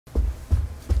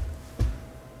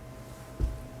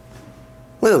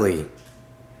Lily.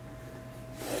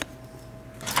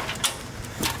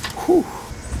 Whew.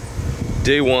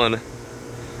 Day one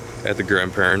at the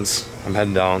grandparents'. I'm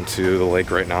heading down to the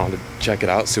lake right now to check it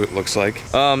out, see what it looks like.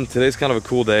 Today's kind of a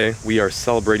cool day. We are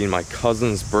celebrating my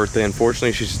cousin's birthday.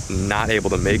 Unfortunately, she's not able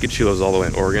to make it. She lives all the way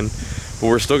in Oregon. But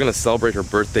we're still gonna celebrate her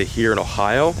birthday here in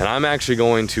Ohio. And I'm actually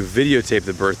going to videotape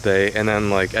the birthday and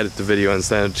then like edit the video and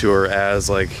send it to her as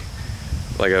like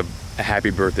a happy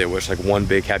birthday wish, like one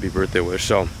big happy birthday wish.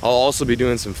 So I'll also be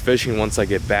doing some fishing once I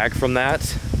get back from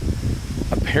that.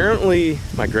 Apparently,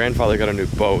 my grandfather got a new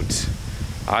boat.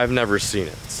 I've never seen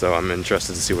it, so I'm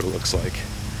interested to see what it looks like.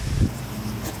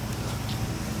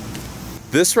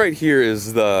 This right here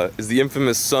is the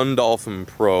infamous SOUNDCLOUD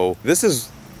Pro. This is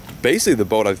basically the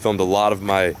boat I've filmed a lot of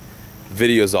my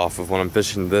videos off of when I'm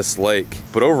fishing this lake.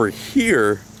 But over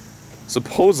here,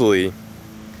 supposedly,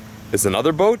 is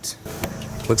another boat.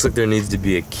 Looks like there needs to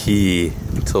be a key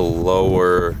to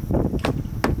lower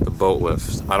the boat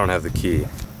lift. I don't have the key.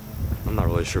 I'm not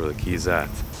really sure where the key's at.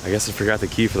 I guess I forgot the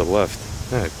key for the lift.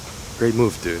 Yeah, great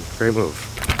move, dude. Great move.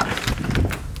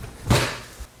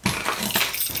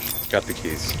 Got the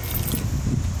keys.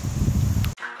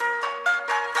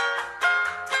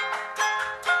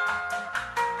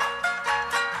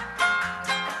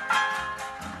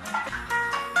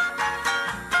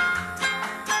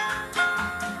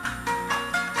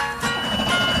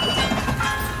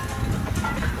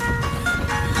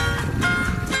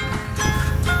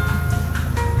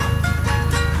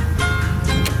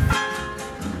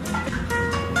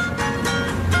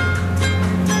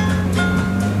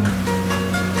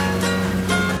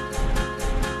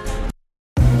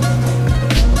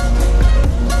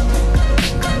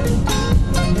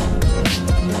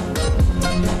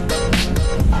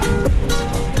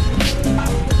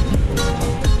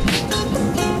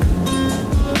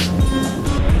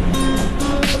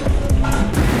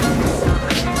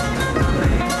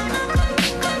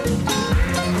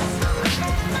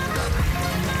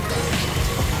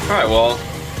 Alright, well,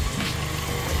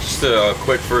 just a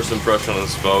quick first impression on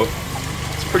this boat.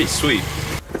 It's pretty sweet.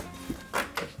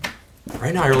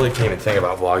 Right now I really can't even think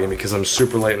about vlogging because I'm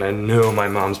super late and I know my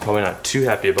mom's probably not too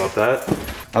happy about that.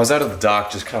 I was out at the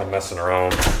dock just kind of messing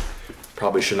around.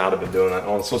 Probably should not have been doing that.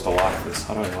 Oh, I'm supposed to lock this.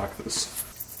 How do I lock this?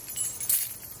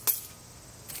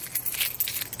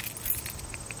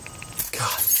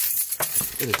 God,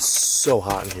 it is so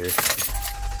hot in here.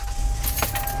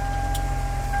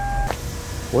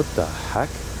 What the heck?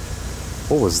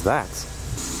 What was that?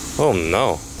 Oh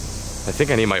no. I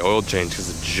think I need my oil change because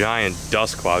a giant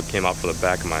dust cloud came out from the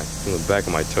back of my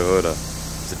Toyota.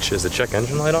 Is the check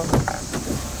engine light on?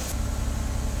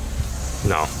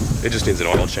 No, it just needs an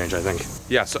oil change, I think.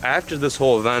 Yeah, so after this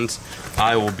whole event,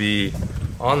 I will be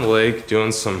on the lake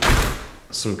doing some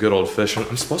good old fishing.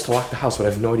 I'm supposed to lock the house, but I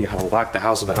have no idea how to lock the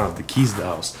house if I don't have the keys to the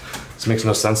house. This makes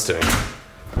no sense to me.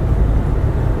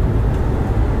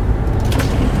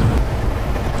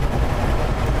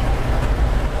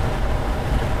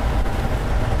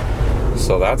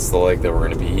 So that's the lake that we're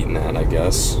gonna be eating at, I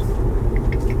guess.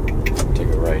 Take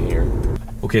it right here.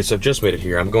 Okay, so I've just made it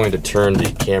here. I'm going to turn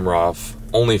the camera off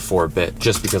only for a bit,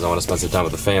 just because I want to spend some time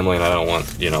with the family and I don't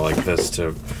want, you know, like this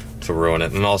to ruin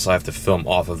it. And also I have to film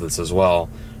off of this as well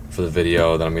for the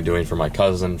video that I'm gonna be doing for my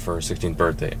cousin for her 16th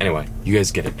birthday. Anyway, you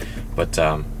guys get it. But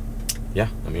yeah,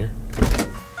 I'm here.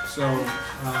 So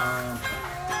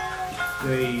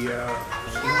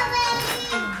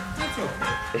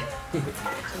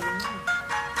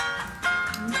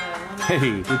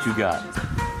Hey, what you got?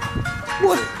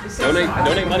 What?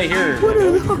 Donate money here. What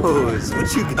are those?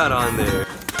 What you got on there?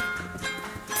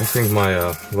 I think my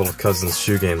little cousin's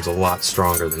shoe game's a lot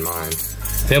stronger than mine.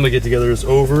 Family get-together is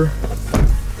over.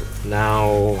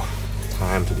 Now,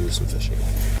 time to do some fishing.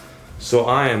 So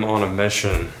I am on a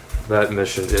mission. That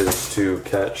mission is to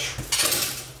catch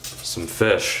some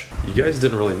fish. You guys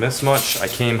didn't really miss much. I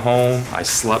came home, I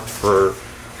slept for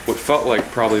what felt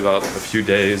like probably about a few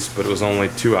days, but it was only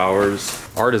 2 hours.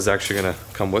 Art is actually gonna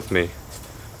come with me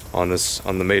on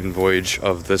the maiden voyage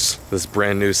of this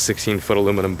brand new 16-foot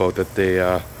aluminum boat that they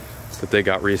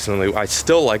got recently. I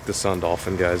still like the Sun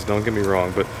Dolphin, guys, don't get me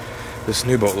wrong, but this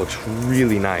new boat looks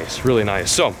really nice, really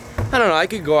nice. So, I don't know, I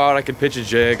could go out, I could pitch a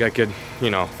jig, I could,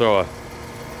 you know, throw a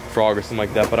frog or something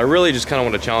like that, but I really just kind of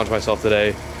want to challenge myself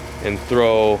today and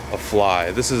throw a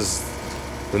fly. This is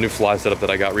the new fly setup that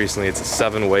I got recently. It's a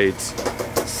 7-weight,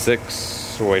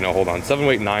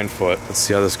 7-weight 9-foot. Let's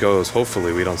see how this goes.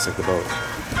 Hopefully we don't sink the boat.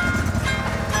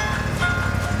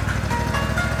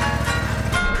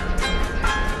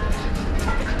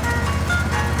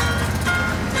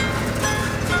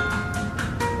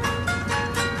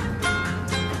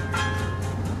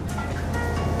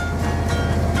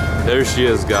 There she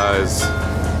is, guys.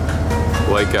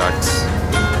 Lake X.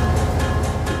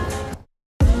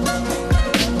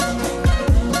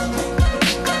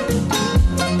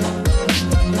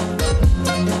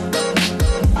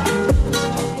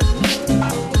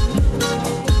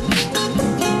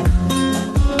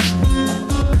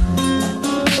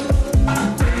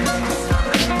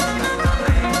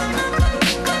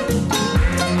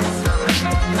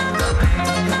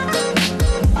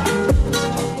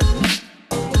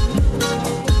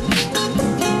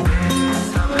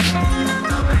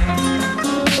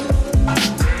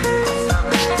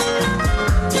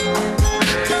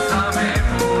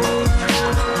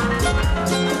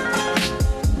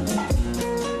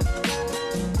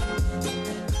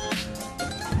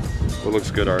 What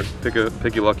looks good, Art? Pick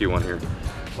your lucky one here.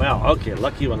 Wow, okay,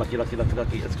 lucky one, lucky.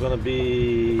 It's gonna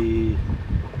be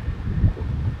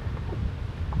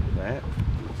that.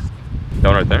 That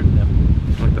one right there? Yep.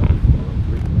 I like that one.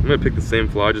 I'm gonna pick the same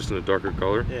fly, just in a darker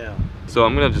color. Yeah. So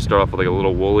I'm gonna just start off with like a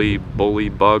little woolly bully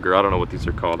bug, or I don't know what these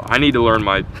are called. I need to learn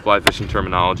my fly fishing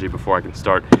terminology before I can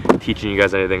start teaching you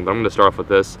guys anything, but I'm gonna start off with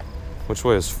this. Which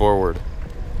way is forward?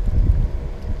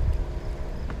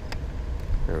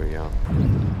 There we go.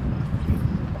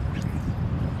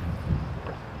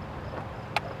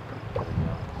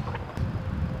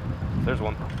 There's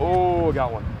one. Oh, I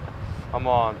got one. I'm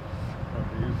on.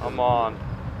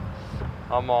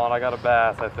 I got a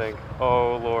bass, I think.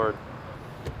 Oh, Lord.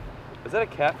 Is that a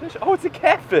catfish? Oh, it's a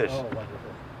catfish. Oh, wonderful.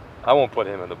 I won't put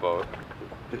him in the boat.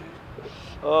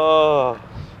 Oh.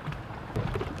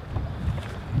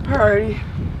 Alrighty.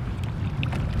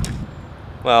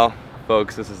 Well,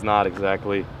 folks, this is not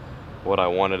exactly what I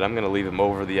wanted. I'm gonna leave him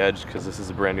over the edge because this is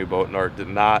a brand new boat and Art did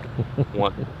not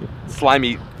want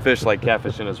slimy fish like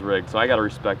catfish in his rig, so I gotta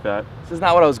respect that. This is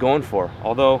not what I was going for,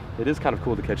 although it is kind of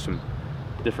cool to catch some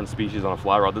different species on a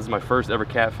fly rod. This is my first ever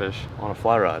catfish on a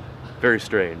fly rod. Very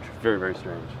strange, very, very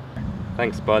strange.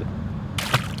 Thanks, bud.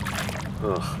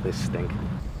 Ugh, they stink. A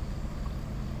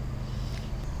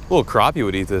little crappie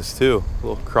would eat this too. A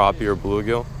little crappie or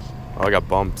bluegill. Oh, I got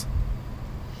bumped.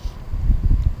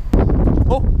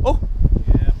 Oh!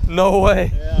 Yeah. No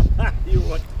way. Yeah. What is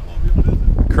it?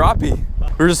 Crappie.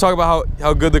 We were just talking about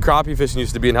how good the crappie fishing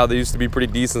used to be and how they used to be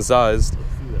pretty decent sized.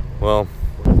 Well,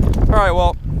 all right,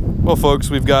 well, folks,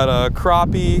 we've got a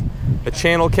crappie, a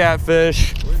channel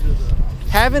catfish.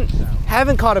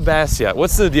 Haven't caught a bass yet.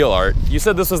 What's the deal, Art? You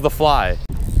said this was the fly.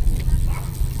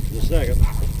 Just a second.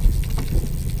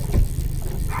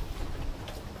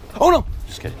 Oh no!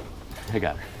 Just kidding. I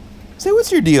got her. Say,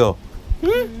 what's your deal?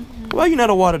 Why are you not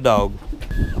a water dog?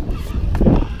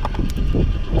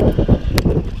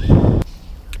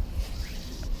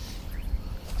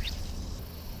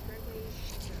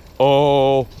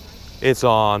 Oh, it's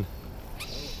on.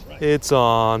 It's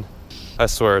on. I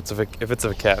swear, if it's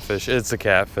a catfish, it's a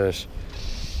catfish.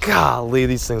 Golly,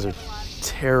 these things are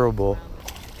terrible.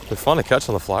 They're fun to catch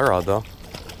on the fly rod, though.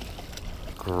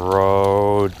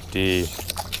 Grody.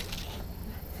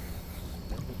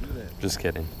 Just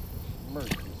kidding.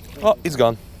 Oh, he's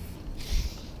gone.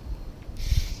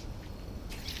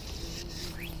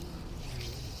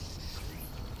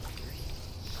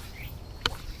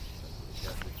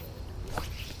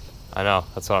 I know,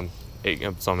 that's what I'm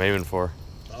aiming for.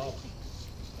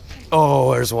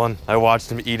 Oh, there's one. I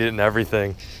watched him eat it and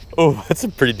everything. Oh, that's a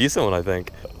pretty decent one, I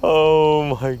think.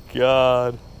 Oh my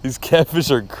God. These catfish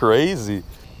are crazy.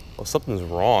 Oh, something's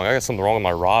wrong. I got something wrong with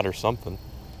my rod or something.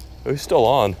 Oh, he's still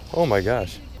on. Oh my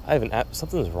gosh.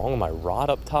 Something's wrong with my rod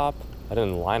up top. I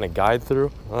didn't line a guide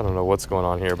through. I don't know what's going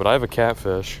on here, but I have a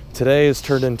catfish. Today has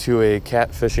turned into a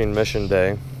catfishing mission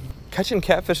day. Catching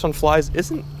catfish on flies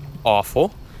isn't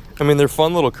awful. I mean, they're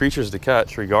fun little creatures to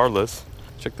catch regardless.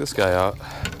 Check this guy out.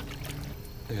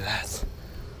 Look at that.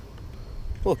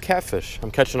 Little catfish.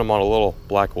 I'm catching them on a little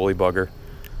black woolly bugger.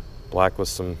 Black with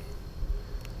some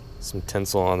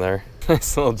tinsel on there.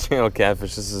 Nice little channel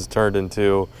catfish. This has turned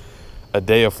into a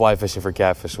day of fly fishing for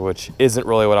catfish, which isn't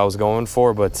really what I was going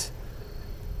for, but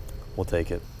we'll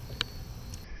take it.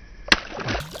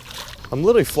 I'm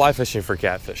literally fly fishing for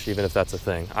catfish, even if that's a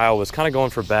thing. I was kind of going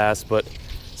for bass, but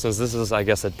since this is, I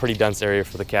guess, a pretty dense area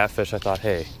for the catfish, I thought,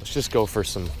 hey, let's just go for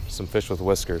some fish with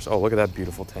whiskers. Oh, look at that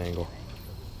beautiful tangle.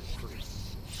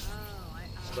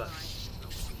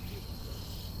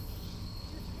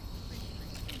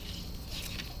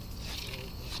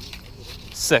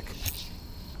 Sick.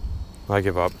 I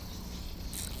give up.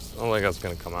 I don't think that's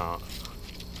gonna come out.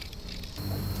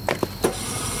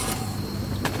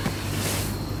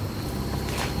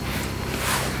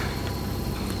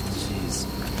 Jeez.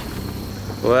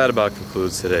 Well, that about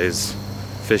concludes today's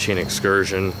fishing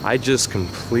excursion. I just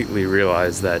completely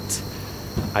realized that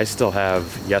I still have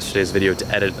yesterday's video to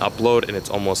edit and upload, and it's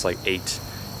almost like 8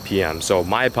 p.m. So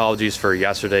my apologies for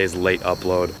yesterday's late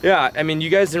upload. Yeah, I mean, you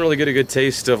guys didn't really get a good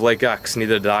taste of Lake X,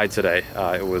 neither did I today.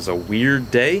 It was a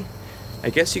weird day, I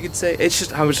guess you could say. It's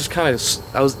just, I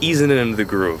was easing it into the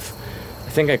groove. I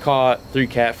think I caught 3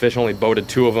 catfish, only boated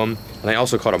 2 of them, and I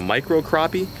also caught a micro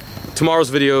crappie.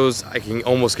 Tomorrow's videos, I can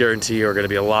almost guarantee, are gonna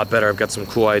be a lot better. I've got some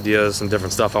cool ideas, some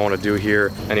different stuff I wanna do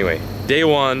here. Anyway, day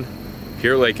 1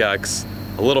 here at Lake X.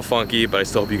 A little funky, but I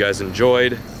still hope you guys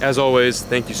enjoyed. As always,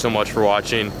 thank you so much for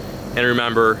watching. And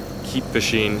remember, keep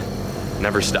fishing,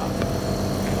 never stop.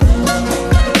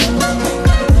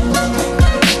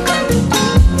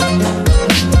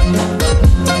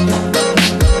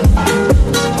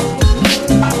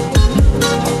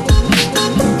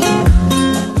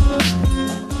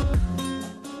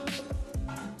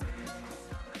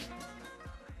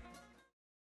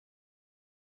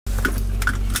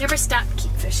 Never stop,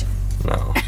 keep fishing. No.